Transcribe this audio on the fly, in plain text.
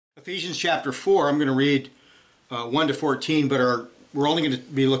Ephesians chapter 4, I'm going to read 1 to 14, but we're only going to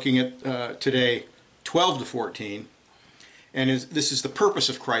be looking at today 12 to 14. And this is the purpose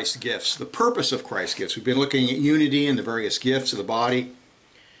of Christ's gifts. The purpose of Christ's gifts. We've been looking at unity and the various gifts of the body,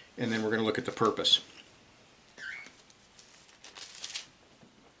 and then we're going to look at the purpose.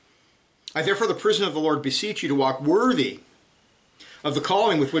 I therefore, the prisoner of the Lord, beseech you to walk worthy of the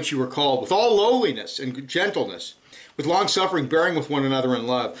calling with which you were called, with all lowliness and gentleness, with long-suffering, bearing with one another in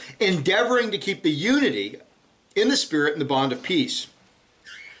love, endeavoring to keep the unity in the Spirit and the bond of peace.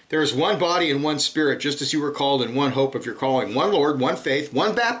 There is one body and one Spirit, just as you were called in one hope of your calling, one Lord, one faith,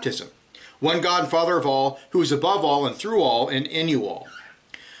 one baptism, one God and Father of all, who is above all and through all and in you all.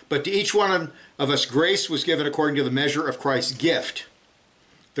 But to each one of us grace was given according to the measure of Christ's gift.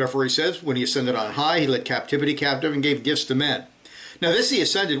 Therefore, he says, when he ascended on high, he led captivity captive and gave gifts to men. Now this he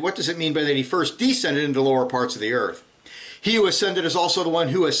ascended, what does it mean by that he first descended into the lower parts of the earth? He who ascended is also the one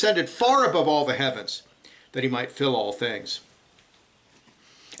who ascended far above all the heavens, that he might fill all things.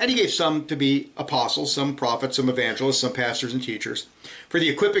 And he gave some to be apostles, some prophets, some evangelists, some pastors and teachers, for the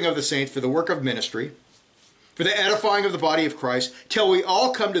equipping of the saints, for the work of ministry, for the edifying of the body of Christ, till we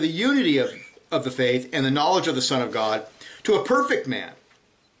all come to the unity of the faith and the knowledge of the Son of God, to a perfect man,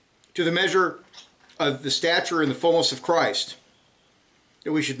 to the measure of the stature and the fullness of Christ,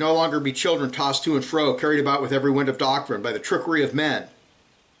 that we should no longer be children tossed to and fro, carried about with every wind of doctrine, by the trickery of men,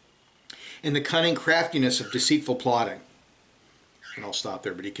 and the cunning craftiness of deceitful plotting. And I'll stop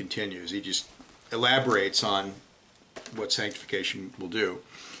there, but he continues. He just elaborates on what sanctification will do.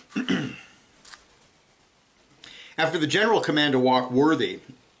 After the general command to walk worthy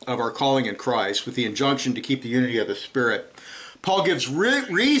of our calling in Christ, with the injunction to keep the unity of the Spirit, Paul gives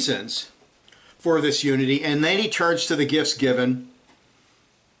reasons for this unity, and then he turns to the gifts given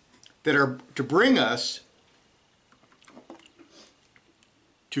that are to bring us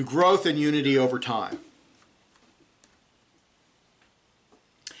to growth and unity over time.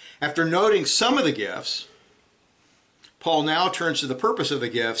 After noting some of the gifts, Paul now turns to the purpose of the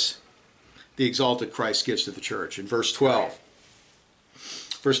gifts the exalted Christ gives to the church. In verse 12.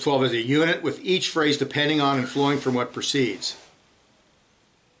 Verse 12 is a unit with each phrase depending on and flowing from what precedes.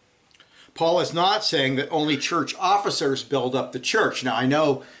 Paul is not saying that only church officers build up the church. Now, I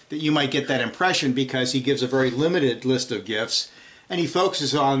know that you might get that impression because he gives a very limited list of gifts, and he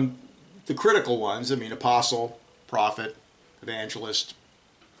focuses on the critical ones. I mean, apostle, prophet, evangelist,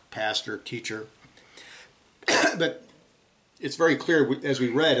 pastor, teacher. But it's very clear, as we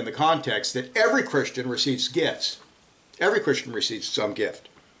read in the context, that every Christian receives gifts. Every Christian receives some gift.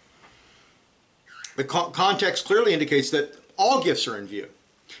 The context clearly indicates that all gifts are in view.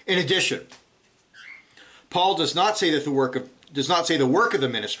 In addition, Paul does not say that the work of the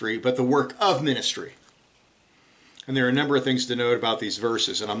ministry, but the work of ministry. And there are a number of things to note about these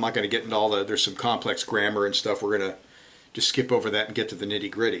verses, and I'm not going to get into all the, there's some complex grammar and stuff. We're going to just skip over that and get to the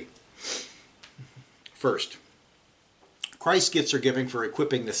nitty-gritty. First, Christ's gifts are given for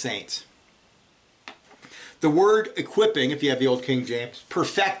equipping the saints. The word equipping, if you have the old King James,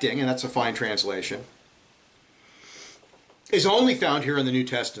 perfecting, and that's a fine translation, is only found here in the New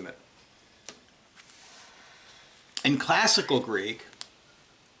Testament. In classical Greek,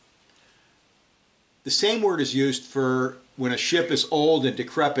 the same word is used for when a ship is old and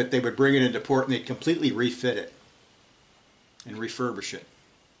decrepit, they would bring it into port and they'd completely refit it and refurbish it.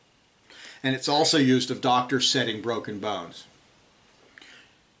 And it's also used of doctors setting broken bones.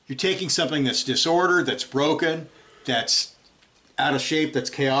 You're taking something that's disordered, that's broken, that's out of shape, that's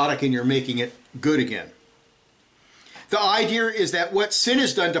chaotic, and you're making it good again. The idea is that what sin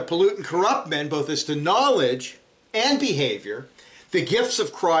has done to pollute and corrupt men, both as to knowledge and behavior, the gifts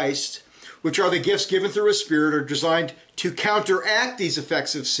of Christ, which are the gifts given through His Spirit, are designed to counteract these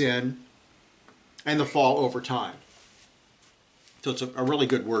effects of sin and the fall over time. So it's a really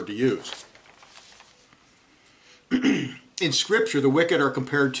good word to use. In Scripture, the wicked are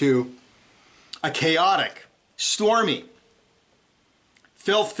compared to a chaotic, stormy,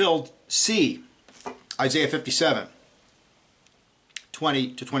 filth-filled sea. Isaiah 57.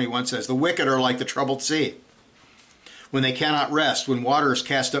 20 to 21 says, the wicked are like the troubled sea, when they cannot rest, when waters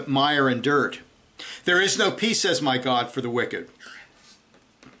cast up mire and dirt. There is no peace, says my God, for the wicked.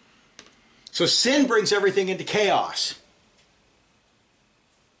 So sin brings everything into chaos,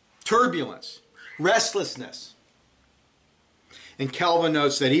 turbulence, restlessness. And Calvin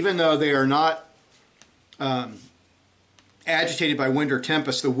notes that even though they are not agitated by wind or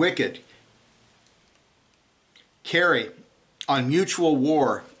tempest, the wicked carry on mutual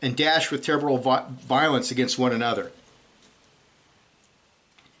war and dash with terrible violence against one another.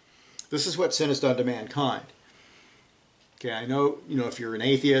 This is what sin has done to mankind. Okay, I know, if you're an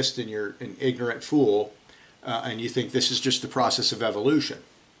atheist and you're an ignorant fool, and you think this is just the process of evolution,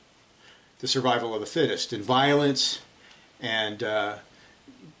 the survival of the fittest, and violence, and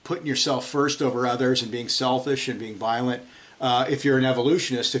putting yourself first over others, and being selfish and being violent. If you're an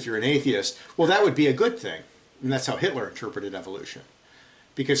evolutionist, if you're an atheist, well, that would be a good thing. And that's how Hitler interpreted evolution,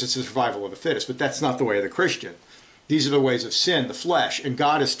 because it's the survival of the fittest. But that's not the way of the Christian. These are the ways of sin, the flesh, and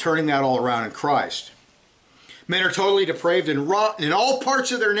God is turning that all around in Christ. Men are totally depraved and rotten in all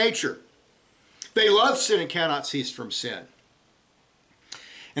parts of their nature. They love sin and cannot cease from sin.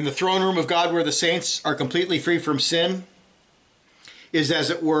 And the throne room of God, where the saints are completely free from sin, is, as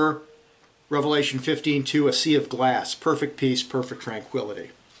it were, Revelation 15:2, a sea of glass, perfect peace, perfect tranquility.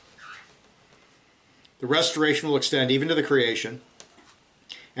 The restoration will extend even to the creation.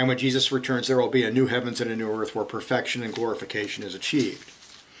 And when Jesus returns, there will be a new heavens and a new earth where perfection and glorification is achieved.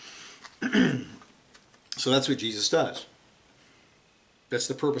 So that's what Jesus does. That's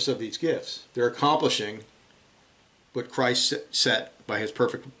the purpose of these gifts. They're accomplishing what Christ set by his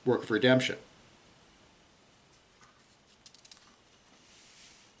perfect work of redemption.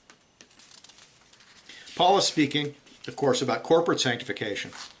 Paul is speaking, of course, about corporate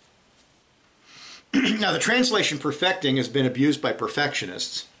sanctification. Now, the translation perfecting has been abused by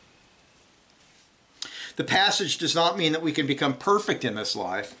perfectionists. The passage does not mean that we can become perfect in this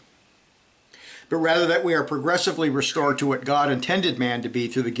life, but rather that we are progressively restored to what God intended man to be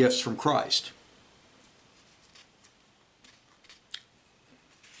through the gifts from Christ.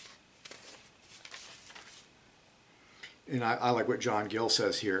 And I like what John Gill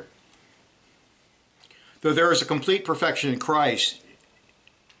says here. Though there is a complete perfection in Christ,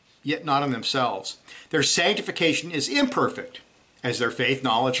 yet not in themselves, their sanctification is imperfect, as their faith,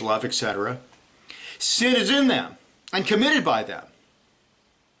 knowledge, love, etc. Sin is in them and committed by them,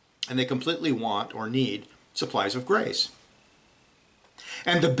 and they completely want or need supplies of grace.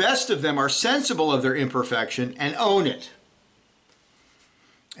 And the best of them are sensible of their imperfection and own it.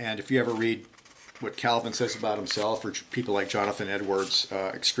 And if you ever read what Calvin says about himself, or people like Jonathan Edwards,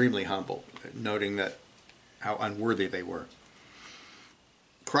 extremely humble, noting that how unworthy they were.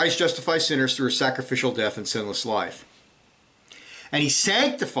 Christ justifies sinners through a sacrificial death and sinless life. And he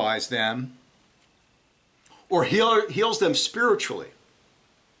sanctifies them, or heals them spiritually.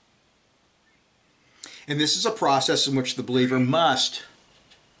 And this is a process in which the believer must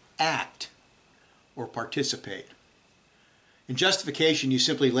act or participate. In justification, you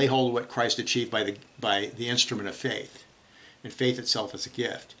simply lay hold of what Christ achieved by the instrument of faith, and faith itself is a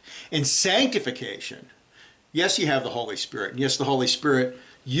gift. In sanctification, yes, you have the Holy Spirit, and yes, the Holy Spirit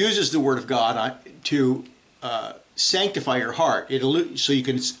uses the Word of God to sanctify your heart, so you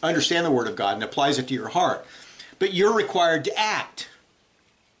can understand the Word of God and applies it to your heart. But you're required to act.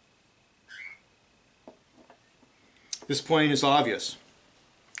 This point is obvious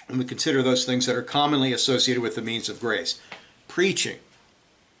when we consider those things that are commonly associated with the means of grace: preaching,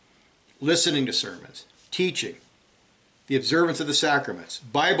 listening to sermons, teaching, the observance of the sacraments,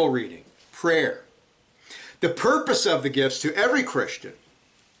 Bible reading, prayer. The purpose of the gifts to every Christian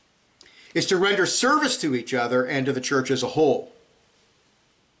is to render service to each other and to the church as a whole.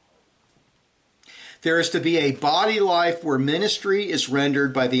 There is to be a body life where ministry is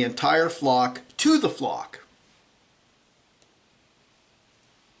rendered by the entire flock to the flock.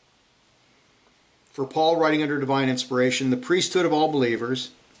 For Paul, writing under divine inspiration, the priesthood of all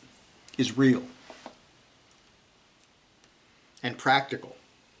believers is real and practical.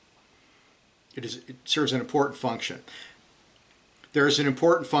 It serves an important function. There is an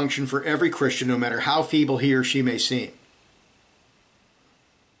important function for every Christian, no matter how feeble he or she may seem.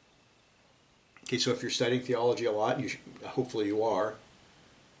 Okay, so if you're studying theology a lot, hopefully you are,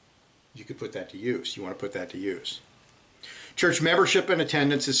 you could put that to use. You want to put that to use. Church membership and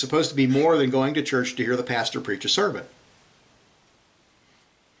attendance is supposed to be more than going to church to hear the pastor preach a sermon.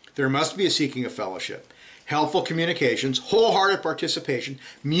 There must be a seeking of fellowship, helpful communications, wholehearted participation,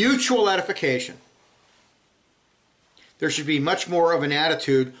 mutual edification. There should be much more of an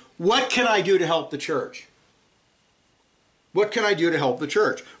attitude, what can I do to help the church? What can I do to help the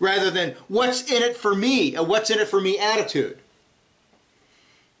church? Rather than, what's in it for me? A what's in it for me attitude.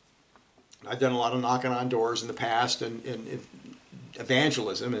 I've done a lot of knocking on doors in the past and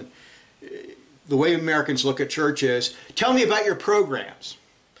evangelism. And the way Americans look at church is, tell me about your programs.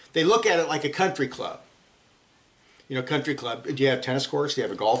 They look at it like a country club. You know, country club, do you have a tennis course? Do you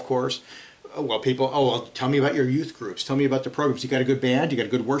have a golf course? Well, tell me about your youth groups. Tell me about the programs. You got a good band? You got a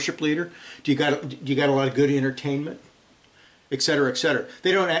good worship leader? Do you got a lot of good entertainment? Et cetera, et cetera.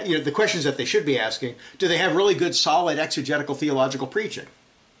 They don't, the questions that they should be asking, do they have really good, solid, exegetical, theological preaching?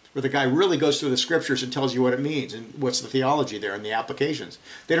 where the guy really goes through the scriptures and tells you what it means and what's the theology there and the applications.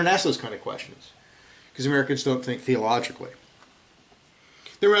 They don't ask those kind of questions because Americans don't think theologically.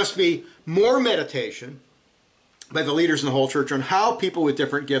 There must be more meditation by the leaders in the whole church on how people with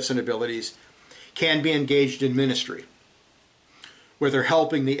different gifts and abilities can be engaged in ministry, where they're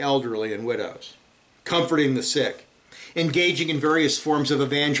helping the elderly and widows, comforting the sick, engaging in various forms of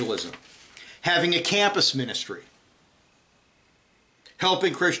evangelism, having a campus ministry,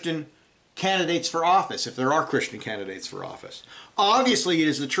 helping Christian candidates for office, if there are Christian candidates for office. Obviously, it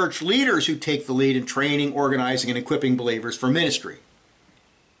is the church leaders who take the lead in training, organizing, and equipping believers for ministry.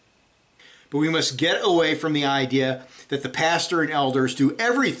 But we must get away from the idea that the pastor and elders do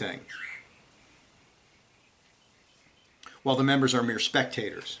everything, while the members are mere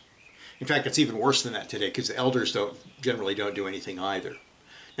spectators. In fact, it's even worse than that today, because the elders generally don't do anything either.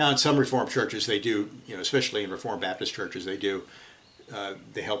 Now, in some Reformed churches, they do, especially in Reformed Baptist churches, they do.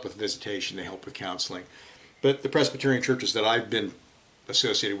 They help with visitation, they help with counseling. But the Presbyterian churches that I've been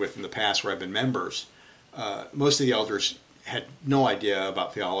associated with in the past, where I've been members, most of the elders had no idea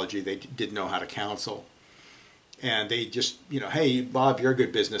about theology. They didn't know how to counsel. And they just, hey, Bob, you're a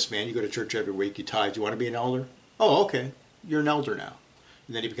good businessman. You go to church every week. You tithe. Do you want to be an elder? Oh, okay. You're an elder now.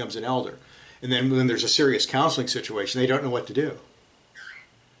 And then he becomes an elder. And then when there's a serious counseling situation, they don't know what to do.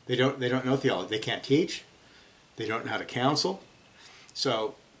 They don't know theology. They can't teach. They don't know how to counsel.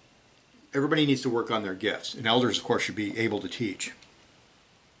 So everybody needs to work on their gifts. And elders, of course, should be able to teach.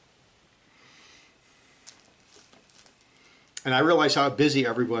 And I realize how busy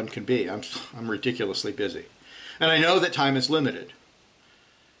everyone can be. I'm ridiculously busy. And I know that time is limited.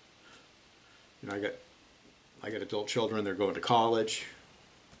 I got adult children. They're going to college,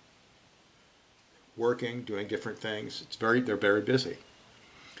 working, doing different things. They're very busy.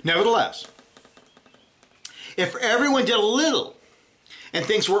 Nevertheless, if everyone did a little and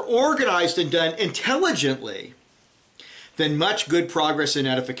things were organized and done intelligently, then much good progress and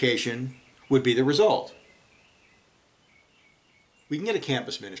edification would be the result. We can get a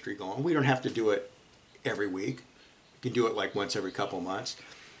campus ministry going. We don't have to do it every week. We can do it like once every couple months.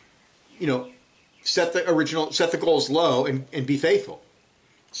 Set the goals low and be faithful.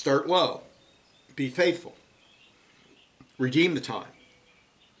 Start low. Be faithful. Redeem the time.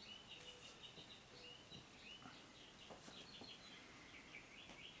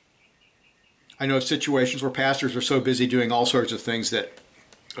 I know situations where pastors are so busy doing all sorts of things that,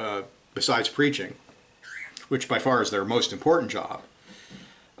 besides preaching, which by far is their most important job,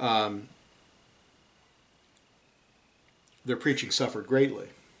 their preaching suffered greatly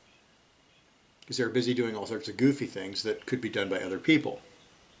because they're busy doing all sorts of goofy things that could be done by other people.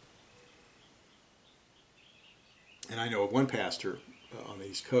 And I know of one pastor on the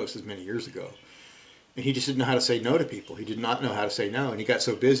East Coast, as many years ago, and he just didn't know how to say no to people. He did not know how to say no, and he got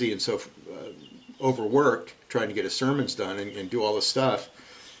so busy and so overworked trying to get his sermons done and do all this stuff,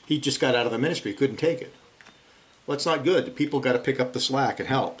 he just got out of the ministry. He couldn't take it. Well, that's not good. The people got to pick up the slack and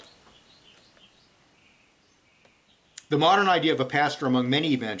help. The modern idea of a pastor among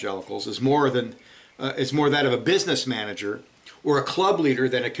many evangelicals is more that of a business manager or a club leader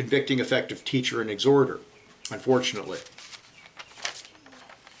than a convicting, effective teacher and exhorter, unfortunately.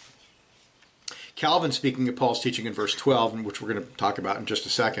 Calvin, speaking of Paul's teaching in verse 12, which we're going to talk about in just a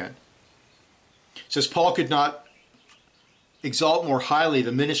second, says Paul could not exalt more highly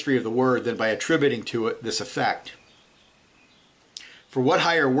the ministry of the word than by attributing to it this effect. For what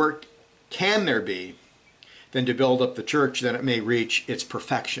higher work can there be than to build up the church that it may reach its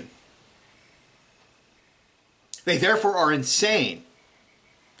perfection? They therefore are insane,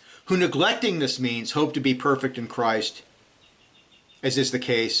 who neglecting this means hope to be perfect in Christ, as is the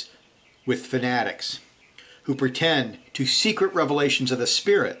case with fanatics, who pretend to secret revelations of the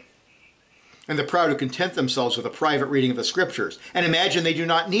Spirit, and the proud who content themselves with a private reading of the Scriptures, and imagine they do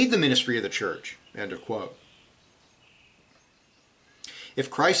not need the ministry of the church. End of quote. If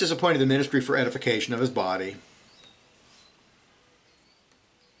Christ has appointed the ministry for edification of his body,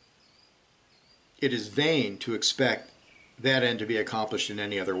 it is vain to expect that end to be accomplished in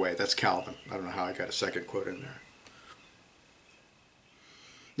any other way. That's Calvin. I don't know how I got a second quote in there.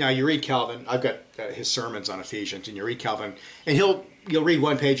 Now, you read Calvin. I've got his sermons on Ephesians, and you read Calvin, and you'll read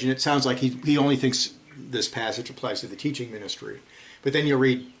one page, and it sounds like he only thinks this passage applies to the teaching ministry. But then you'll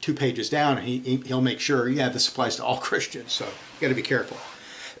read 2 pages down, and he'll make sure, this applies to all Christians, so you've got to be careful.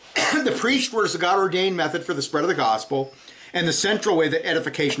 The preached word is the God-ordained method for the spread of the gospel, and the central way that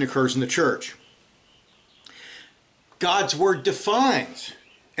edification occurs in the church. God's word defines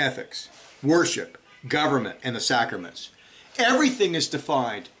ethics, worship, government, and the sacraments. Everything is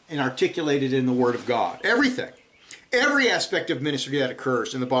defined and articulated in the Word of God. Everything. Every aspect of ministry that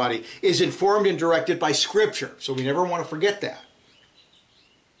occurs in the body is informed and directed by Scripture. So we never want to forget that.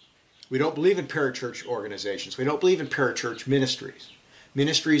 We don't believe in parachurch organizations. We don't believe in parachurch ministries.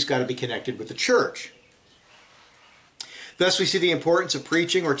 Ministry's got to be connected with the church. Thus we see the importance of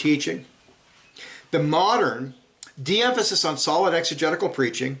preaching or teaching. The modern de-emphasis on solid exegetical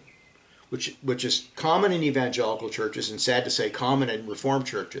preaching, which is common in evangelical churches and sad to say common in Reformed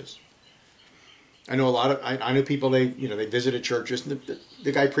churches. I know I know people, they visited churches and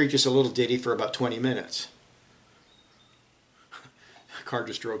the guy preaches a little ditty for about 20 minutes. A car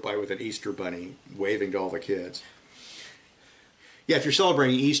just drove by with an Easter bunny waving to all the kids. Yeah, if you're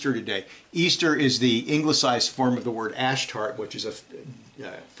celebrating Easter today, Easter is the anglicized form of the word Ashtart, which is a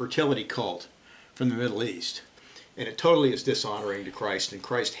fertility cult from the Middle East. And it totally is dishonoring to Christ, and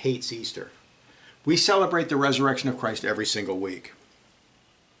Christ hates Easter. We celebrate the resurrection of Christ every single week.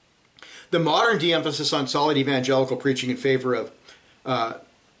 The modern de-emphasis on solid evangelical preaching in favor of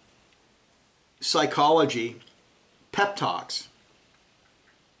psychology, pep talks,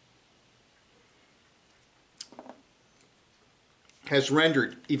 has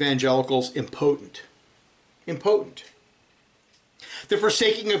rendered evangelicals impotent. Impotent. The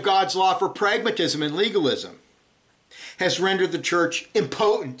forsaking of God's law for pragmatism and legalism has rendered the church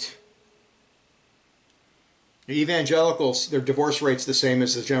impotent. The evangelicals, their divorce rate's the same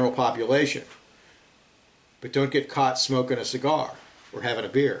as the general population. But don't get caught smoking a cigar or having a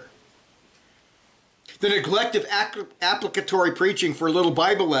beer. The neglect of applicatory preaching for little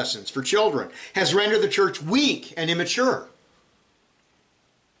Bible lessons for children has rendered the church weak and immature.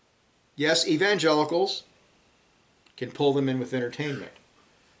 Yes, evangelicals can pull them in with entertainment.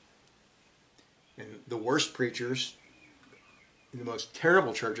 And the worst preachers in the most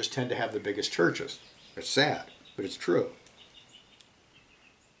terrible churches tend to have the biggest churches. It's sad, but it's true.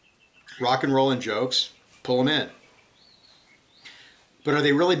 Rock and roll and jokes, pull them in. But are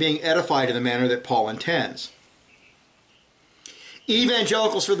they really being edified in the manner that Paul intends?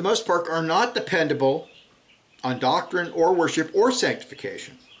 Evangelicals, for the most part, are not dependable on doctrine or worship or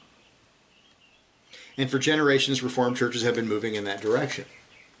sanctification. And for generations, Reformed churches have been moving in that direction.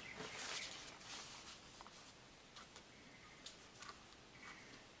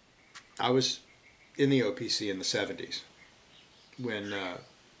 I was in the OPC in the 70s when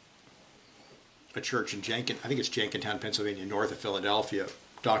a church in Jenkintown, Pennsylvania, north of Philadelphia,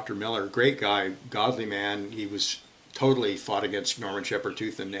 Dr. Miller, great guy, godly man. He was totally fought against Norman Shepherd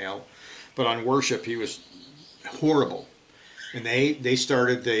tooth and nail. But on worship, he was horrible. And they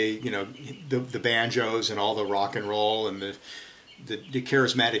started the banjos and all the rock and roll and the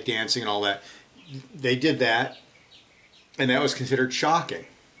charismatic dancing and all that. They did that, and that was considered shocking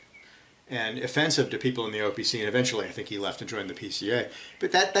and offensive to people in the OPC. And eventually, I think he left and joined the PCA.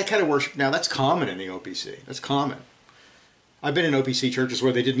 But that kind of worship now, that's common in the OPC. That's common. I've been in OPC churches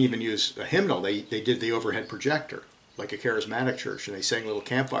where they didn't even use a hymnal. They did the overhead projector, like a charismatic church, and they sang little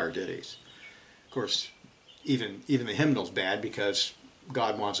campfire ditties. Of course, even the hymnal's bad because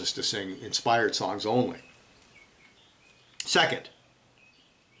God wants us to sing inspired songs only. Second,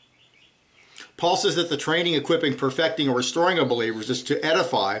 Paul says that the training, equipping, perfecting, or restoring of believers is to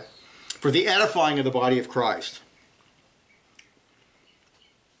edify, for the edifying of the body of Christ.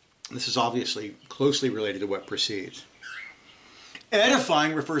 This is obviously closely related to what precedes.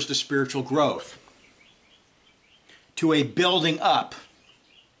 Edifying refers to spiritual growth, to a building up.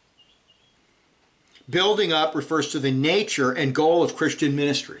 Building up refers to the nature and goal of Christian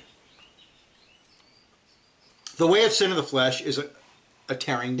ministry. The way of sin of the flesh is a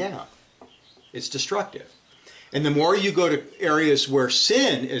tearing down. It's destructive. And the more you go to areas where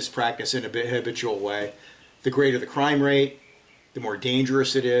sin is practiced in a habitual way, the greater the crime rate, the more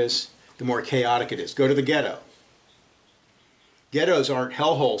dangerous it is, the more chaotic it is. Go to the ghetto. Ghettos aren't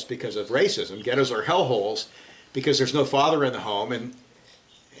hellholes because of racism. Ghettos are hellholes because there's no father in the home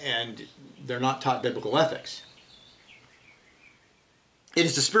and they're not taught biblical ethics. It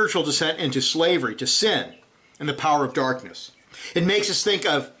is the spiritual descent into slavery, to sin, and the power of darkness. It makes us think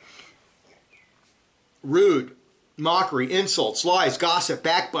of rude, mockery, insults, lies, gossip,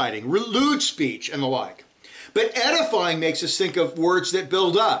 backbiting, lewd speech, and the like. But edifying makes us think of words that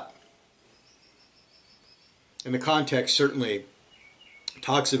build up. And the context certainly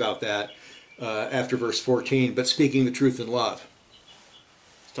talks about that after verse 14, but speaking the truth in love.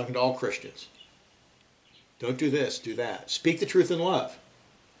 It's talking to all Christians. Don't do this, do that. Speak the truth in love.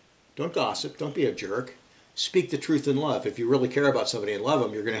 Don't gossip. Don't be a jerk. Speak the truth in love. If you really care about somebody and love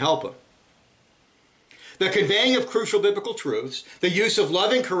them, you're going to help them. The conveying of crucial biblical truths, the use of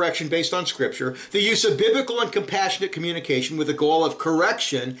loving correction based on Scripture, the use of biblical and compassionate communication with the goal of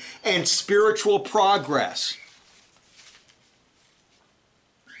correction and spiritual progress.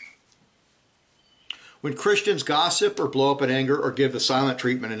 When Christians gossip or blow up in anger or give the silent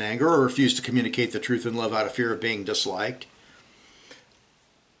treatment in anger or refuse to communicate the truth in love out of fear of being disliked,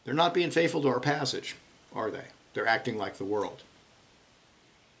 they're not being faithful to our passage, are they? They're acting like the world.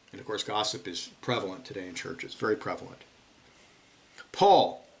 And of course, gossip is prevalent today in churches, very prevalent.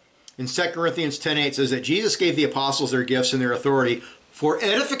 Paul, in 2 Corinthians 10:8, says that Jesus gave the apostles their gifts and their authority for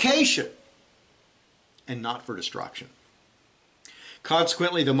edification and not for destruction.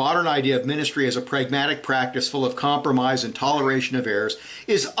 Consequently, the modern idea of ministry as a pragmatic practice full of compromise and toleration of errors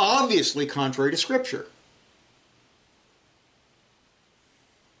is obviously contrary to Scripture.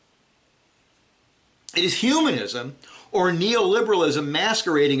 It is humanism or neoliberalism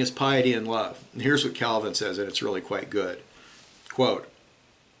masquerading as piety and love. And here's what Calvin says, and it's really quite good. Quote,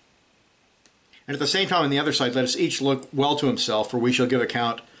 "And at the same time, on the other side, let us each look well to himself, for we shall give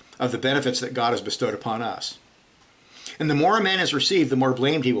account of the benefits that God has bestowed upon us. And the more a man has received, the more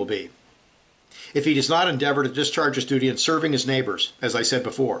blamed he will be, if he does not endeavor to discharge his duty in serving his neighbors, as I said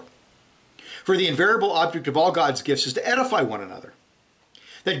before. For the invariable object of all God's gifts is to edify one another,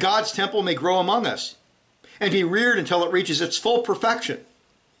 that God's temple may grow among us, and be reared until it reaches its full perfection.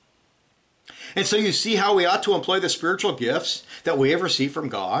 And so you see how we ought to employ the spiritual gifts that we have received from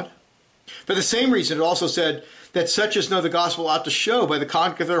God. For the same reason, it also said that such as know the gospel ought to show by the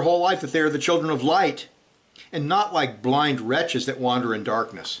conduct of their whole life that they are the children of light, and not like blind wretches that wander in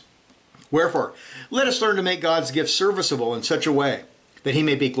darkness. Wherefore, let us learn to make God's gifts serviceable in such a way that he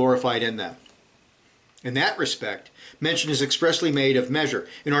may be glorified in them. In that respect, mention is expressly made of measure,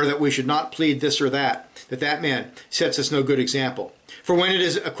 in order that we should not plead this or that man sets us no good example. For when it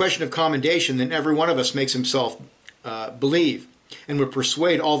is a question of commendation, then every one of us makes himself believe, and would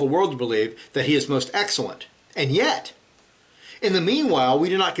persuade all the world to believe that he is most excellent. And yet, in the meanwhile, we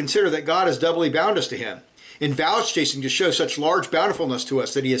do not consider that God has doubly bound us to him, in vouchsafing to show such large bountifulness to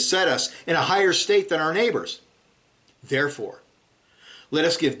us that he has set us in a higher state than our neighbors. Therefore, let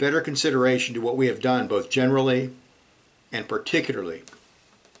us give better consideration to what we have done, both generally and particularly.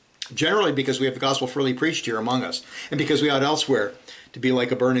 Generally, because we have the gospel freely preached here among us, and because we ought elsewhere to be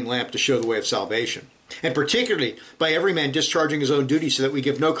like a burning lamp to show the way of salvation. And particularly by every man discharging his own duty, so that we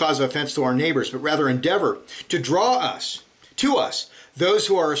give no cause of offense to our neighbors, but rather endeavor to draw to us those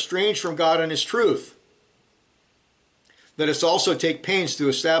who are estranged from God and his truth. Let us also take pains to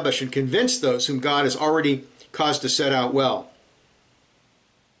establish and convince those whom God has already caused to set out well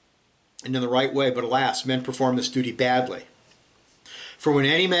and in the right way. But alas, men perform this duty badly. For when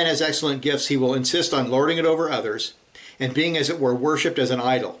any man has excellent gifts, he will insist on lording it over others, and being as it were worshipped as an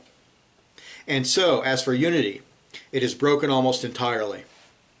idol. And so, as for unity, it is broken almost entirely.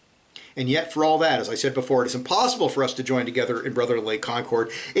 And yet for all that, as I said before, it is impossible for us to join together in brotherly concord,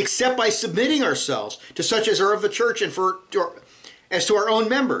 except by submitting ourselves to such as are of the church, and as to our own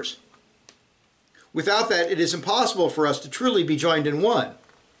members. Without that, it is impossible for us to truly be joined in one.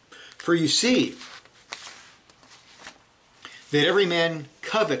 For you see that every man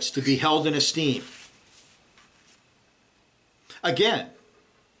covets to be held in esteem. Again,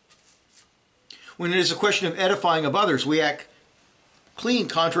 when it is a question of edifying of others, we act clean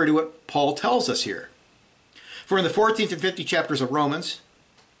contrary to what Paul tells us here. For in the 14th and 15th chapters of Romans,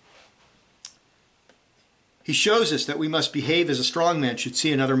 he shows us that we must behave as a strong man should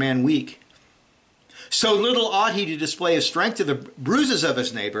see another man weak. So little ought he to display his strength to the bruises of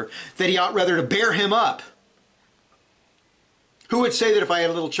his neighbor, that he ought rather to bear him up. Who would say that if I had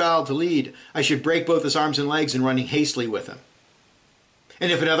a little child to lead, I should break both his arms and legs in running hastily with him?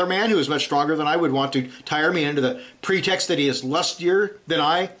 And if another man who is much stronger than I would want to tire me under the pretext that he is lustier than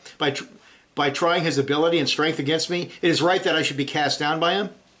I by trying his ability and strength against me, it is right that I should be cast down by him.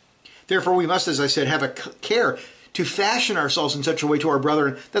 Therefore we must, as I said, have a care to fashion ourselves in such a way to our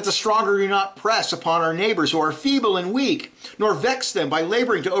brethren that the stronger do not press upon our neighbors who are feeble and weak, nor vex them by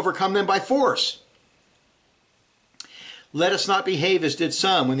laboring to overcome them by force. Let us not behave as did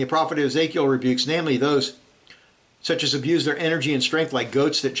some when the prophet Ezekiel rebukes, namely those such as abuse their energy and strength like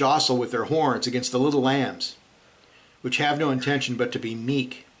goats that jostle with their horns against the little lambs, which have no intention but to be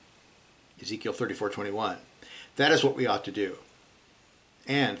meek. Ezekiel 34:21. That is what we ought to do,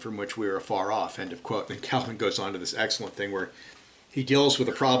 and from which we are afar off. End of quote. And Calvin goes on to this excellent thing where he deals with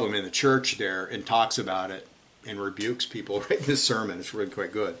a problem in the church there and talks about it and rebukes people right in this sermon. It's really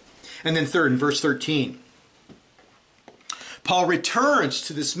quite good. And then third, in verse 13, Paul returns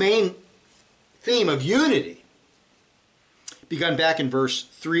to this main theme of unity, begun back in verses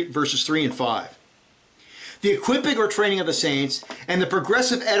 3 and 5. The equipping or training of the saints and the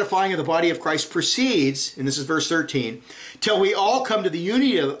progressive edifying of the body of Christ proceeds, and this is verse 13, till we all come to the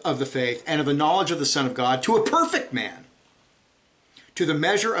unity of the faith and of the knowledge of the Son of God, to a perfect man, to the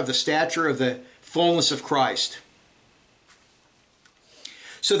measure of the stature of the fullness of Christ.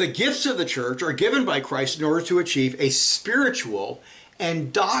 So the gifts of the church are given by Christ in order to achieve a spiritual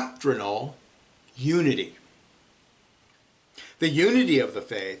and doctrinal unity. The unity of the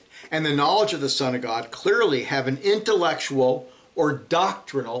faith and the knowledge of the Son of God clearly have an intellectual or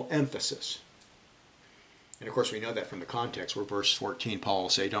doctrinal emphasis. And of course we know that from the context where verse 14 Paul will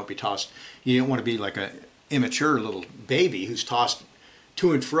say, don't be tossed. You don't want to be like an immature little baby who's tossed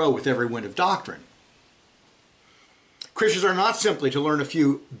to and fro with every wind of doctrine. Christians are not simply to learn a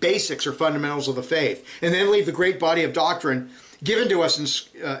few basics or fundamentals of the faith and then leave the great body of doctrine given to us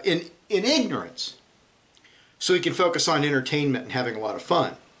in ignorance so we can focus on entertainment and having a lot of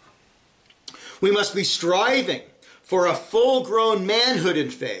fun. We must be striving for a full-grown manhood in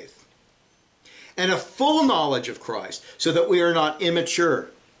faith and a full knowledge of Christ so that we are not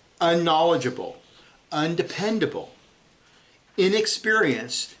immature, unknowledgeable, undependable,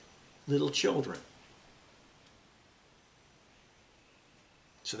 inexperienced little children.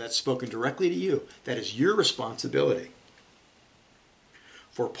 So that's spoken directly to you. That is your responsibility.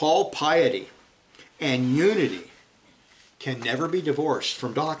 For Paul, piety and unity can never be divorced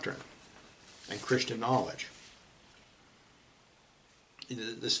from doctrine and Christian knowledge.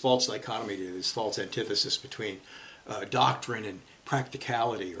 This false dichotomy, this false antithesis between doctrine and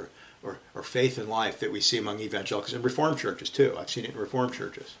practicality or faith in life that we see among evangelicals and Reformed churches too. I've seen it in Reformed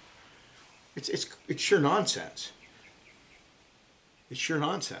churches. It's sheer nonsense. It's sheer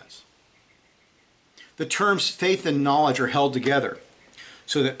nonsense. The terms faith and knowledge are held together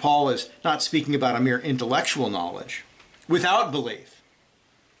so that Paul is not speaking about a mere intellectual knowledge without belief.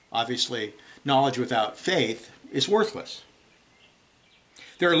 Obviously, knowledge without faith is worthless.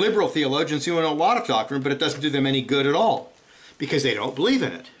 There are liberal theologians who know a lot of doctrine, but it doesn't do them any good at all because they don't believe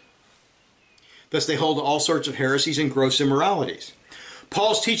in it. Thus, they hold to all sorts of heresies and gross immoralities.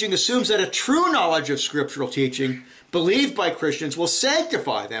 Paul's teaching assumes that a true knowledge of scriptural teaching believed by Christians will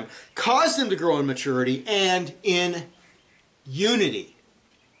sanctify them, cause them to grow in maturity and in unity.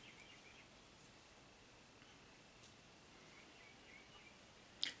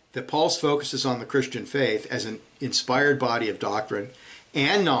 That Paul's focus is on the Christian faith as an inspired body of doctrine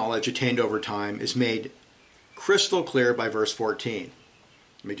and knowledge attained over time is made crystal clear by verse 14.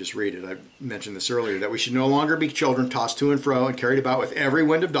 Let me just read it. I mentioned this earlier, that we should no longer be children tossed to and fro and carried about with every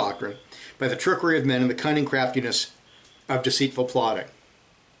wind of doctrine by the trickery of men and the cunning craftiness of deceitful plotting.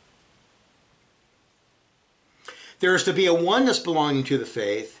 There is to be a oneness belonging to the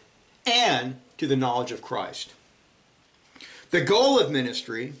faith and to the knowledge of Christ. The goal of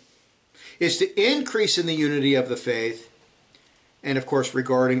ministry is to increase in the unity of the faith and, of course,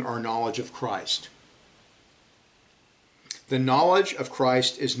 regarding our knowledge of Christ. The knowledge of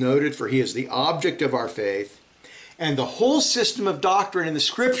Christ is noted for he is the object of our faith, and the whole system of doctrine in the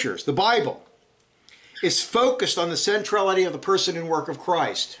Scriptures, the Bible, is focused on the centrality of the person and work of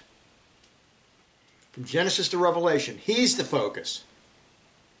Christ. From Genesis to Revelation, he's the focus.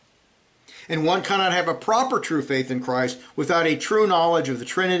 And one cannot have a proper true faith in Christ without a true knowledge of the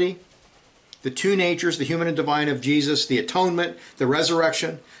Trinity, the two natures, the human and divine of Jesus, the atonement, the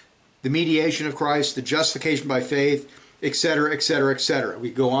resurrection, the mediation of Christ, the justification by faith, etc., etc., etc.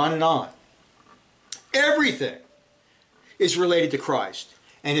 We go on and on. Everything is related to Christ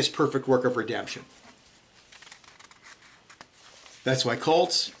and his perfect work of redemption. That's why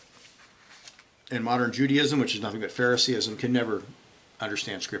cults and modern Judaism, which is nothing but Phariseeism, can never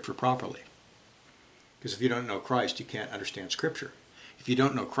understand Scripture properly. Because if you don't know Christ, you can't understand Scripture. If you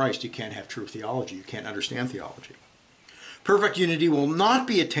don't know Christ, you can't have true theology. You can't understand theology. Perfect unity will not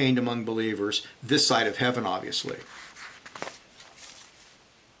be attained among believers this side of heaven, obviously.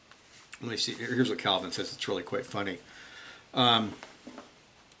 Let me see. Here's what Calvin says. It's really quite funny.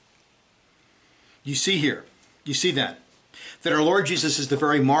 You see then, that our Lord Jesus is the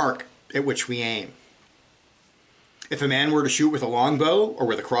very mark at which we aim. If a man were to shoot with a longbow, or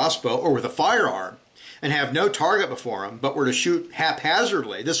with a crossbow, or with a firearm, and have no target before him, but were to shoot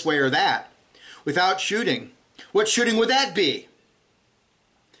haphazardly, this way or that, without shooting, what shooting would that be?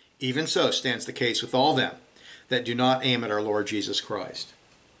 Even so stands the case with all them that do not aim at our Lord Jesus Christ.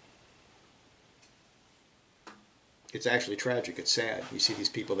 It's actually tragic. It's sad. You see these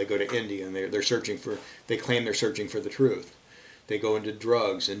people, they go to India and they claim they're searching for the truth. They go into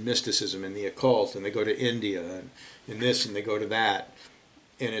drugs and mysticism and the occult, and they go to India and this, and they go to that.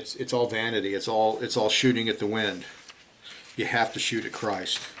 And it's all vanity. It's all shooting at the wind. You have to shoot at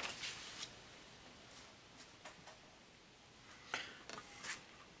Christ.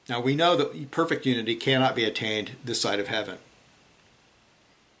 Now we know that perfect unity cannot be attained this side of heaven.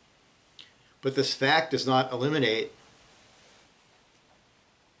 But this fact does not eliminate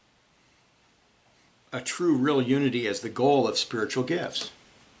a true, real unity as the goal of spiritual gifts.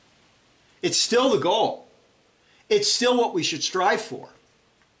 It's still the goal. It's still what we should strive for.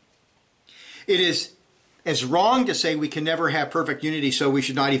 It is as wrong to say we can never have perfect unity, so we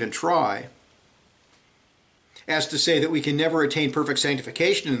should not even try, as to say that we can never attain perfect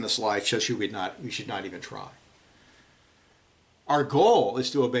sanctification in this life, so we should not even try. Our goal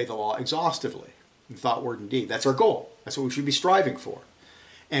is to obey the law exhaustively, in thought, word, and deed. That's our goal. That's what we should be striving for.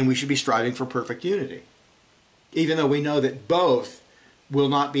 And we should be striving for perfect unity, even though we know that both will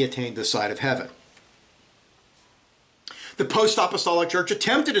not be attained this side of heaven. The post-apostolic church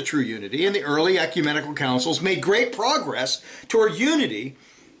attempted a true unity, and the early ecumenical councils made great progress toward unity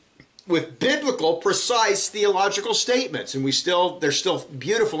with biblical, precise theological statements. And they're still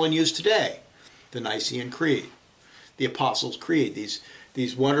beautiful in use today. The Nicene Creed, the Apostles' Creed,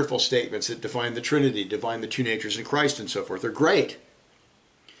 these wonderful statements that define the Trinity, define the two natures in Christ, and so forth. They're great.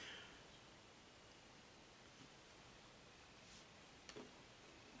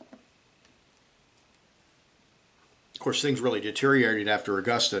 Of course, things really deteriorated after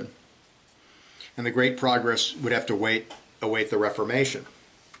Augustine, and the great progress would have to await the Reformation.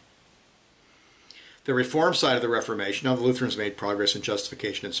 The Reformed side of the Reformation, now the Lutherans made progress in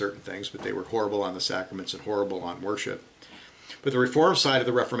justification in certain things, but they were horrible on the sacraments and horrible on worship. But the Reformed side of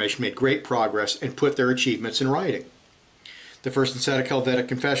the Reformation made great progress and put their achievements in writing. The First and Second Helvetic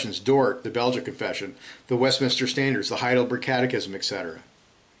Confessions, Dort, the Belgic Confession, the Westminster Standards, the Heidelberg Catechism, etc.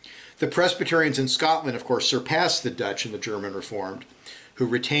 The Presbyterians in Scotland, of course, surpassed the Dutch and the German Reformed, who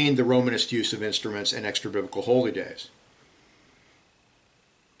retained the Romanist use of instruments and extra-biblical holy days.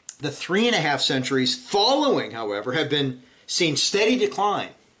 The 3.5 centuries following, however, have been seen steady decline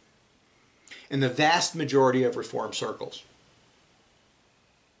in the vast majority of Reformed circles,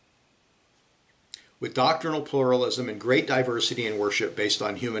 with doctrinal pluralism and great diversity in worship based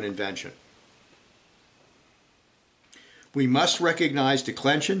on human invention. We must recognize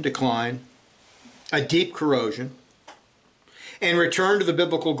declension, decline, a deep corrosion, and return to the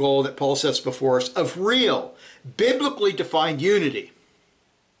biblical goal that Paul sets before us of real, biblically defined unity.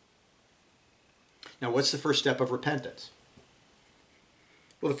 Now, what's the first step of repentance?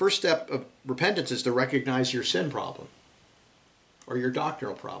 Well, the first step of repentance is to recognize your sin problem or your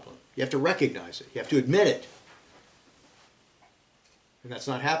doctrinal problem. You have to recognize it. You have to admit it. And that's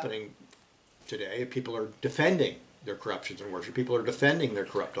not happening today. People are defending their corruptions in worship. People are defending their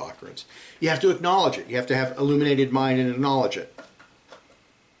corrupt doctrines. You have to acknowledge it. You have to have illuminated mind and acknowledge it.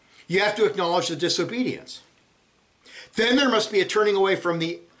 You have to acknowledge the disobedience. Then there must be a turning away from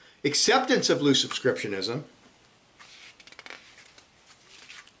the acceptance of loose subscriptionism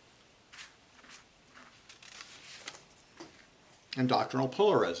and doctrinal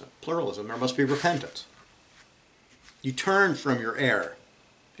pluralism. There must be repentance. You turn from your error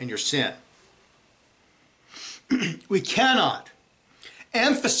and your sin. We cannot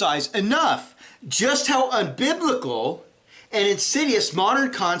emphasize enough just how unbiblical and insidious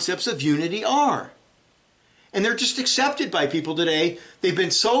modern concepts of unity are. And they're just accepted by people today. They've been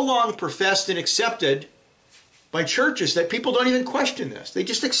so long professed and accepted by churches that people don't even question this. They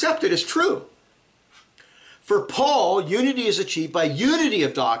just accept it as true. For Paul, unity is achieved by unity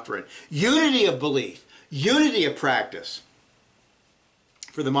of doctrine, unity of belief, unity of practice.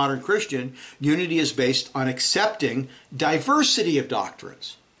 For the modern Christian, unity is based on accepting diversity of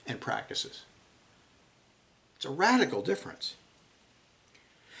doctrines and practices. It's a radical difference.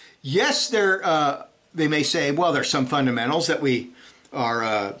 Yes, they may say, well, there's some fundamentals that we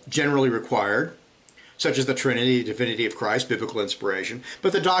are generally required, such as the Trinity, divinity of Christ, biblical inspiration.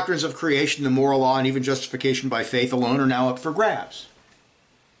 But the doctrines of creation, the moral law, and even justification by faith alone are now up for grabs.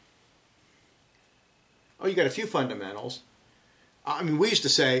 Oh, you got a few fundamentals. I mean, we used to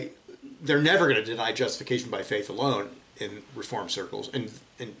say they're never going to deny justification by faith alone in Reformed circles, and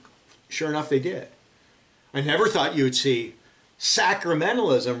sure enough, they did. I never thought you would see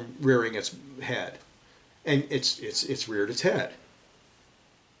sacramentalism rearing its head, and it's reared its head,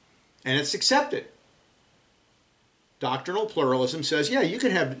 and it's accepted. Doctrinal pluralism says, yeah, you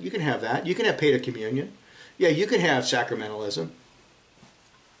can have that. You can have paedo communion. Yeah, you can have sacramentalism.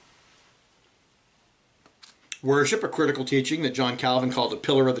 Worship, a critical teaching that John Calvin called a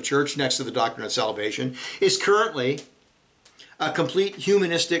pillar of the church next to the doctrine of salvation, is currently a complete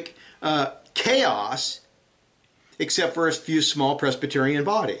humanistic chaos, except for a few small Presbyterian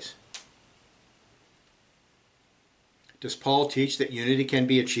bodies. Does Paul teach that unity can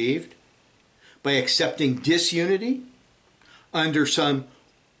be achieved by accepting disunity under some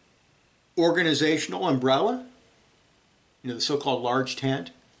organizational umbrella? You know, the so-called large tent?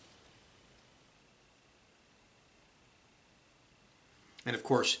 And of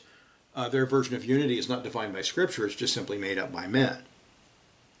course, their version of unity is not defined by Scripture, it's just simply made up by men,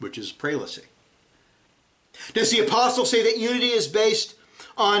 which is prelacy. Does the apostle say that unity is based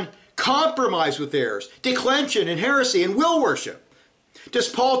on compromise with errors, declension and heresy and will worship? Does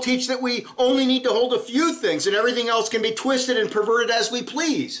Paul teach that we only need to hold a few things and everything else can be twisted and perverted as we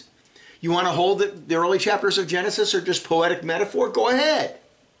please? You want to hold that the early chapters of Genesis are just poetic metaphor? Go ahead.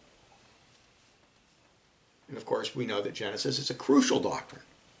 And of course, we know that Genesis is a crucial doctrine.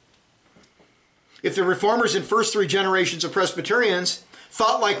 If the reformers in first 3 generations of Presbyterians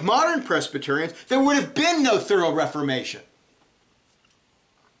thought like modern Presbyterians, there would have been no thorough Reformation.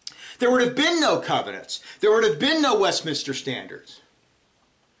 There would have been no covenants. There would have been no Westminster standards.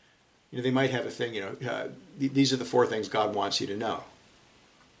 You know, they might have a thing, these are the 4 things God wants you to know.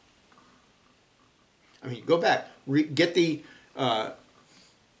 I mean, go back, get the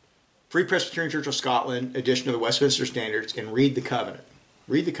Free Presbyterian Church of Scotland edition of the Westminster Standards and read the covenant.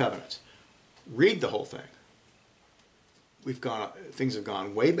 Read the covenants. Read the whole thing. Things have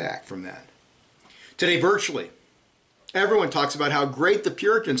gone way back from that. Today, virtually, everyone talks about how great the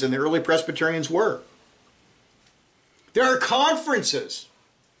Puritans and the early Presbyterians were. There are conferences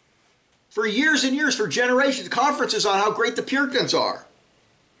for years and years, for generations, conferences on how great the Puritans are.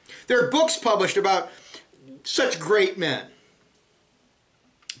 There are books published about such great men.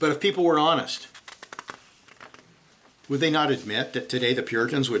 But if people were honest, would they not admit that today the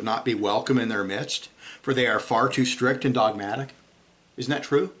Puritans would not be welcome in their midst, for they are far too strict and dogmatic? Isn't that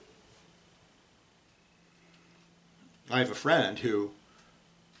true? I have a friend who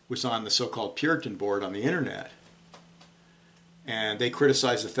was on the so-called Puritan board on the internet, and they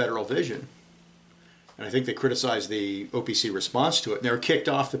criticized the federal vision, and I think they criticized the OPC response to it, and they were kicked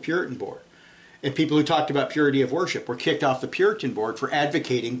off the Puritan board. And people who talked about purity of worship were kicked off the Puritan board for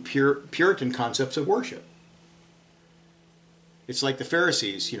advocating Puritan concepts of worship. It's like the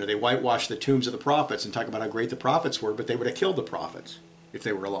Pharisees, they whitewashed the tombs of the prophets and talk about how great the prophets were, but they would have killed the prophets if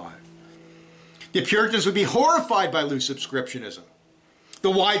they were alive. The Puritans would be horrified by loose subscriptionism, the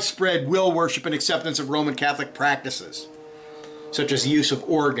widespread will worship and acceptance of Roman Catholic practices, such as the use of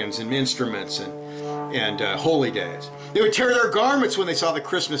organs and instruments and holy days. They would tear their garments when they saw the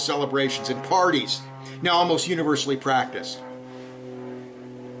Christmas celebrations and parties, now almost universally practiced.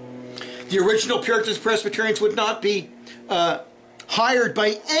 The original Puritans Presbyterians would not be hired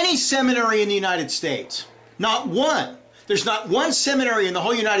by any seminary in the United States. Not one. There's not one seminary in the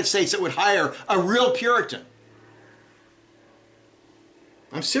whole United States that would hire a real Puritan.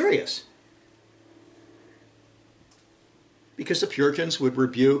 I'm serious. Because the Puritans would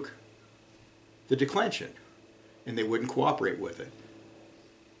rebuke the declension, and they wouldn't cooperate with it.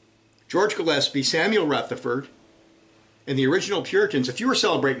 George Gillespie, Samuel Rutherford, and the original Puritans, if you were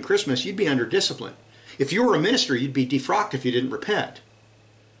celebrating Christmas, you'd be under discipline. If you were a minister, you'd be defrocked if you didn't repent.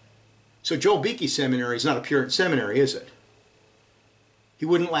 So Joel Beake's seminary is not a Puritan seminary, is it? He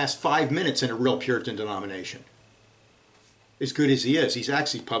wouldn't last 5 minutes in a real Puritan denomination. As good as he is, he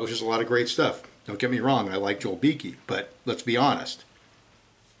actually publishes a lot of great stuff. Don't get me wrong, I like Joel Beake, but let's be honest.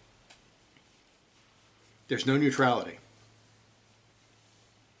 There's no neutrality.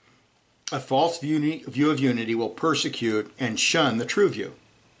 A false view of unity will persecute and shun the true view.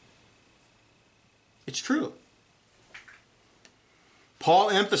 It's true.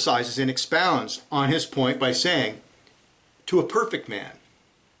 Paul emphasizes and expounds on his point by saying, to a perfect man.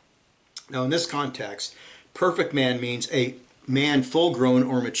 Now in this context, perfect man means a man full grown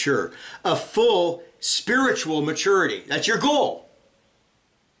or mature. A full spiritual maturity. That's your goal.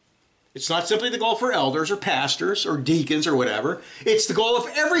 It's not simply the goal for elders or pastors or deacons or whatever. It's the goal of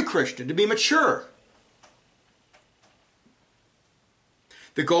every Christian to be mature.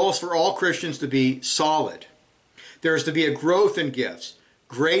 The goal is for all Christians to be solid. There is to be a growth in gifts,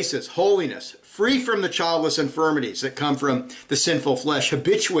 graces, holiness, free from the childless infirmities that come from the sinful flesh,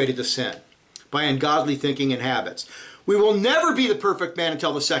 habituated to sin by ungodly thinking and habits. We will never be the perfect man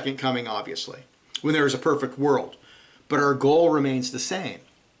until the second coming, obviously, when there is a perfect world. But our goal remains the same.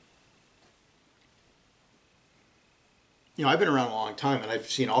 I've been around a long time, and I've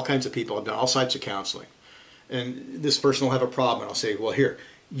seen all kinds of people. I've done all types of counseling. And this person will have a problem, and I'll say, well, here,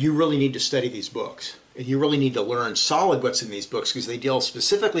 you really need to study these books. And you really need to learn solid what's in these books because they deal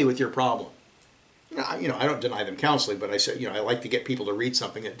specifically with your problem. I don't deny them counseling, but I say, I like to get people to read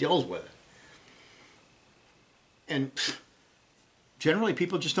something that deals with it. And generally,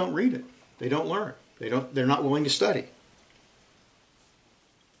 people just don't read it. They don't learn. They're not willing to study.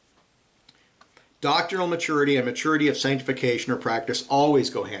 Doctrinal maturity and maturity of sanctification or practice always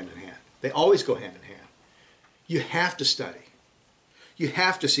go hand in hand. They always go hand in hand. You have to study. You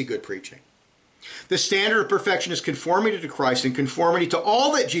have to see good preaching. The standard of perfection is conformity to Christ and conformity to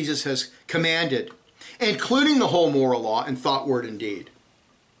all that Jesus has commanded, including the whole moral law in thought, word, and deed.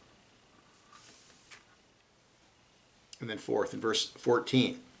 And then fourth, in verse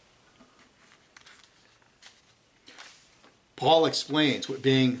 14, Paul explains what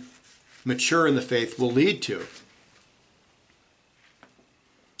being mature in the faith will lead to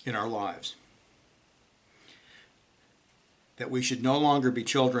in our lives. That we should no longer be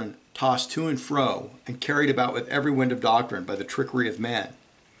children tossed to and fro and carried about with every wind of doctrine by the trickery of men,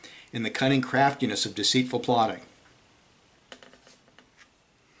 in the cunning craftiness of deceitful plotting.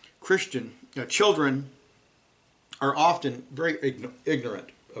 Children are often very ignorant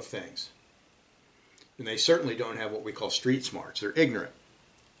of things. And they certainly don't have what we call street smarts. They're ignorant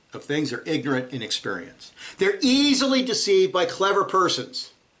of things. They're ignorant in experience. They're easily deceived by clever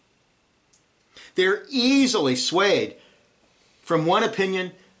persons. They're easily swayed from one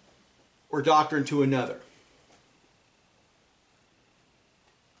opinion or doctrine to another.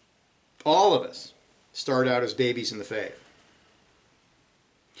 All of us start out as babies in the faith.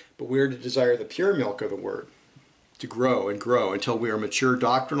 But we are to desire the pure milk of the Word, to grow and grow until we are mature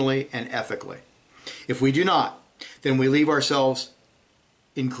doctrinally and ethically. If we do not, then we leave ourselves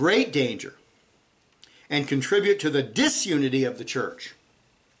in great danger and contribute to the disunity of the church.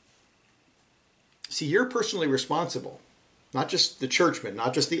 See, you're personally responsible. Not just the churchmen,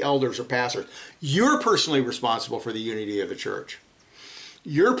 not just the elders or pastors. You're personally responsible for the unity of the church.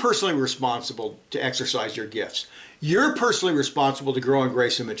 You're personally responsible to exercise your gifts. You're personally responsible to grow in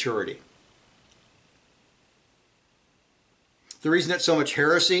grace and maturity. The reason that so much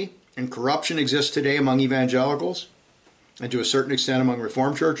heresy and corruption exists today among evangelicals, and to a certain extent among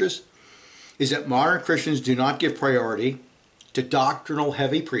Reformed churches, is that modern Christians do not give priority to doctrinal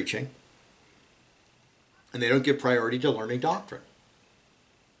heavy preaching, and they don't give priority to learning doctrine.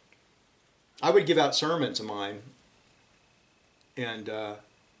 I would give out sermons of mine and to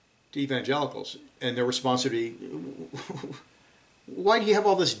evangelicals, and their response would be, why do you have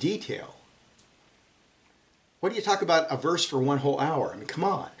all this detail? Why do you talk about a verse for one whole hour? I mean, come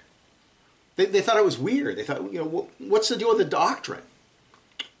on. They thought it was weird. They thought, what's the deal with the doctrine?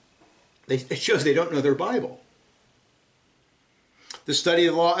 It shows they don't know their Bible. The study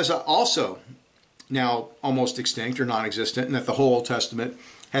of the law is also now almost extinct or non-existent, and that the whole Old Testament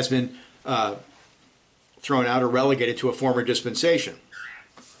has been thrown out or relegated to a former dispensation.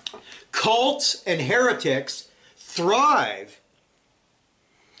 Cults and heretics thrive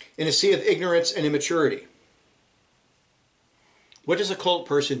in a sea of ignorance and immaturity. What does a cult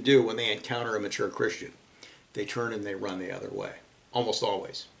person do when they encounter a mature Christian? They turn and they run the other way, almost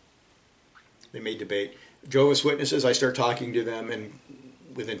always. They may debate. Jehovah's Witnesses, I start talking to them, and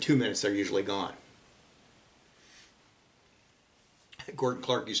within 2 minutes they're usually gone. Gordon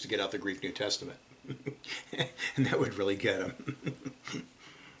Clark used to get out the Greek New Testament, and that would really get him.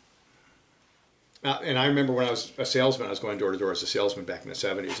 And I remember when I was a salesman, I was going door to door as a salesman back in the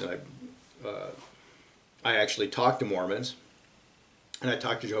 70s, and I actually talked to Mormons, and I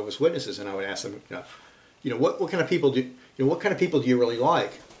talked to Jehovah's Witnesses, and I would ask them, what kind of people do what kind of people do you really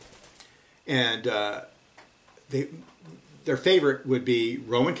like? And their favorite would be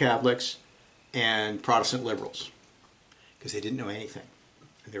Roman Catholics and Protestant liberals, because they didn't know anything.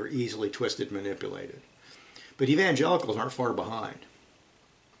 And they were easily twisted and manipulated. But evangelicals aren't far behind.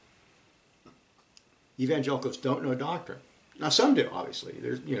 Evangelicals don't know doctrine. Now some do, obviously.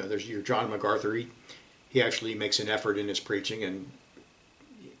 There's your John MacArthur. He actually makes an effort in his preaching, and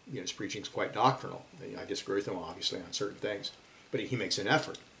his preaching is quite doctrinal. I disagree with him, obviously, on certain things. But he makes an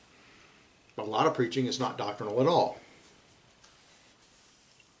effort. But a lot of preaching is not doctrinal at all.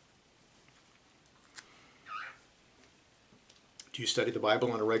 Do you study the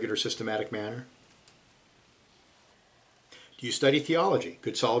Bible in a regular, systematic manner? Do you study theology,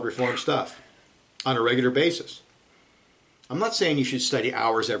 good, solid Reformed stuff, on a regular basis? I'm not saying you should study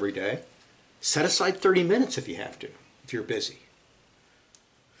hours every day. Set aside 30 minutes if you have to, if you're busy.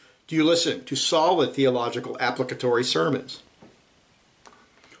 Do you listen to solid theological applicatory sermons?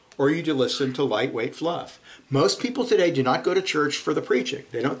 Or do you listen to lightweight fluff? Most people today do not go to church for the preaching.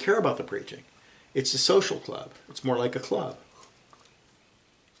 They don't care about the preaching. It's a social club. It's more like a club.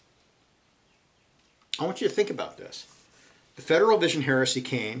 I want you to think about this. The Federal Vision heresy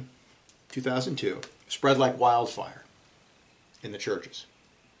came, 2002, spread like wildfire in the churches.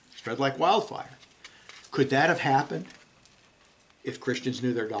 Spread like wildfire. Could that have happened if Christians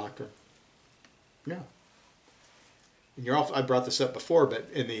knew their doctrine? No. And I brought this up before, but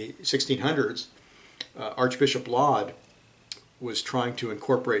in the 1600s, Archbishop Laud was trying to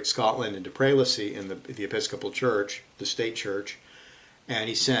incorporate Scotland into prelacy in the Episcopal Church, the state church, and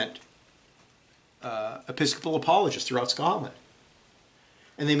he sent Episcopal apologists throughout Scotland.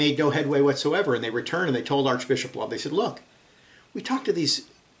 And they made no headway whatsoever. And they returned and they told Archbishop Love, they said, look, we talked to these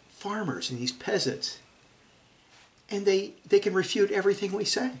farmers and these peasants, and they can refute everything we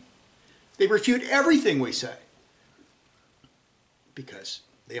say. They refute everything we say because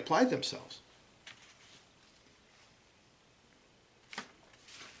they applied themselves.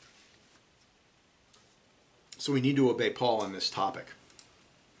 So we need to obey Paul on this topic.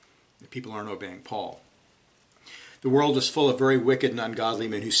 The people aren't obeying Paul. The world is full of very wicked and ungodly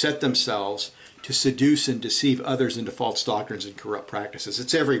men who set themselves to seduce and deceive others into false doctrines and corrupt practices.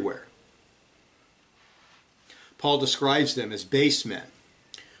 It's everywhere. Paul describes them as base men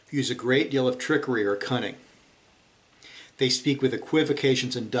who use a great deal of trickery or cunning. They speak with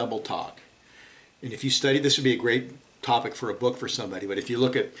equivocations and double talk. And if you study, this would be a great topic for a book for somebody, but if you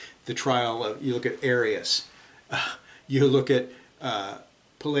look at the trial of, you look at Arius, you look at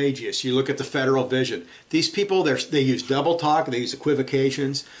Pelagius, you look at the Federal Vision. These people, they use double talk, they use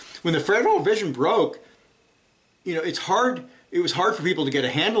equivocations. When the Federal Vision broke, it was hard for people to get a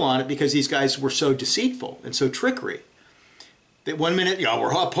handle on it because these guys were so deceitful and so trickery. That one minute,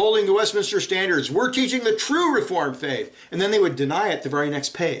 we're upholding the Westminster Standards, we're teaching the true Reformed faith, and then they would deny it the very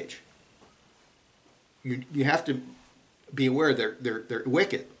next page. You have to be aware they're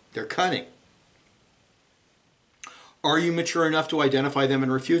wicked, they're cunning. Are you mature enough to identify them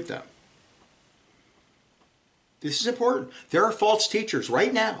and refute them? This is important. There are false teachers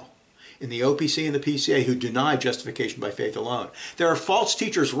right now in the OPC and the PCA who deny justification by faith alone. There are false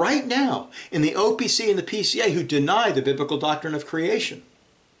teachers right now in the OPC and the PCA who deny the biblical doctrine of creation.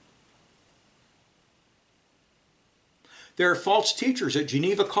 There are false teachers at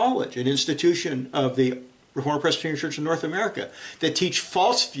Geneva College, an institution of the Reformed Presbyterian Church in North America, that teach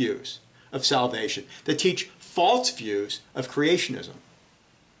false views of salvation, that teach false views of creationism.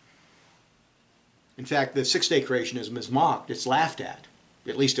 In fact, the six-day creationism is mocked. It's laughed at.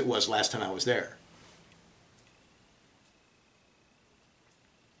 At least it was last time I was there.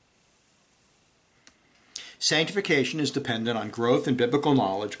 Sanctification is dependent on growth in biblical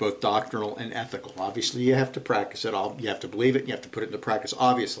knowledge, both doctrinal and ethical. Obviously, you have to practice it. You have to believe it. And you have to put it into practice,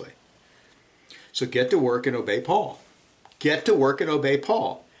 obviously. So get to work and obey Paul. Get to work and obey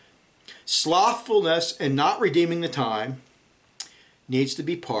Paul. Slothfulness and not redeeming the time needs to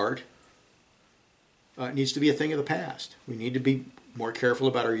be needs to be a thing of the past. We need to be more careful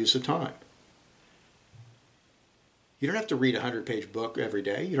about our use of time. You don't have to read a 100-page book every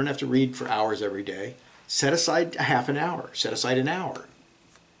day. You don't have to read for hours every day. Set aside a half an hour. Set aside an hour.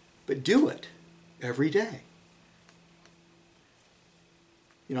 But do it every day.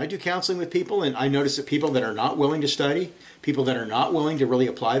 I do counseling with people, and I notice that people that are not willing to study, people that are not willing to really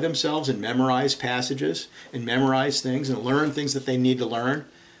apply themselves and memorize passages and memorize things and learn things that they need to learn,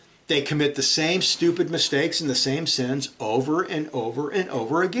 they commit the same stupid mistakes and the same sins over and over and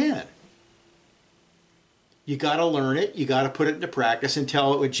over again. You got to learn it. You got to put it into practice and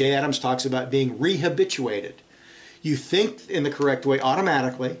tell it what Jay Adams talks about being rehabituated. You think in the correct way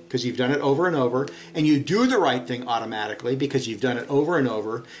automatically because you've done it over and over, and you do the right thing automatically because you've done it over and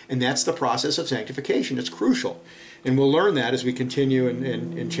over, and that's the process of sanctification. It's crucial. And we'll learn that as we continue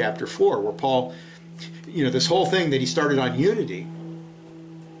in chapter 4, where Paul, this whole thing that he started on unity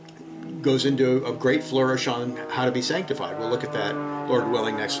goes into a great flourish on how to be sanctified. We'll look at that, Lord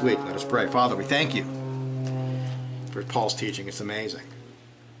willing, next week. Let us pray. Father, we thank you for Paul's teaching. It's amazing.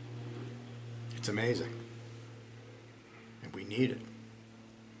 It's amazing. And we need it.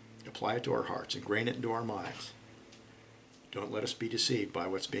 Apply it to our hearts. Ingrain it into our minds. Don't let us be deceived by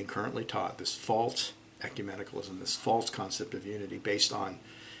what's being currently taught, this false ecumenicalism, this false concept of unity based on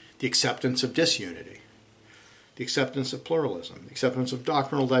the acceptance of disunity, the acceptance of pluralism, the acceptance of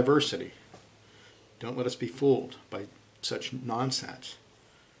doctrinal diversity. Don't let us be fooled by such nonsense.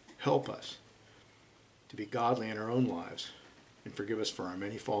 Help us to be godly in our own lives and forgive us for our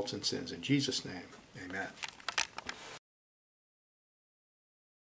many faults and sins. In Jesus' name, amen.